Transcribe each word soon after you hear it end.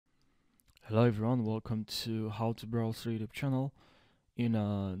Hello everyone, welcome to HowToBrowser YouTube channel.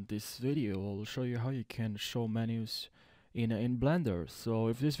 In this video, I'll show you how you can show menus in Blender. So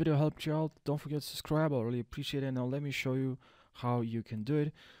if this video helped you out, don't forget to subscribe. I really appreciate it. Now let me show you how you can do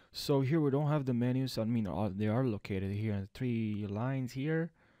it. So here we don't have the menus. They are located here in 3 lines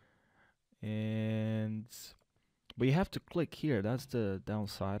here, but you have to click here. That's the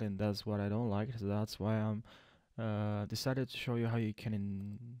downside, and that's what I don't like. So that's why I'm decided to show you how you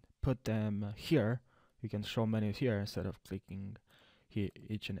can put them here. You can show menus here instead of clicking here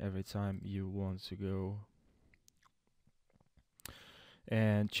each and every time you want to go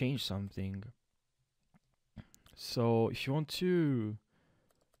and change something. So if you want to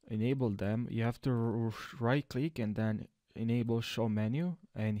enable them, you have to right click and then enable show menu,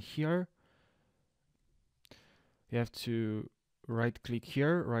 and here you have to right click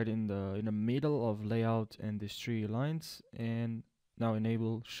here right in the middle of layout and these 3 lines, and now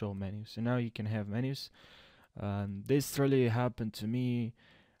enable show menus. So now you can have menus. This really happened to me.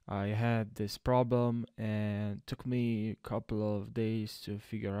 I had this problem and took me a couple of days to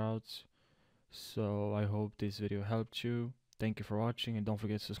figure out. So I hope this video helped you. Thank you for watching, and don't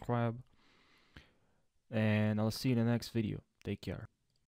forget to subscribe, and I'll see you in the next video. Take care.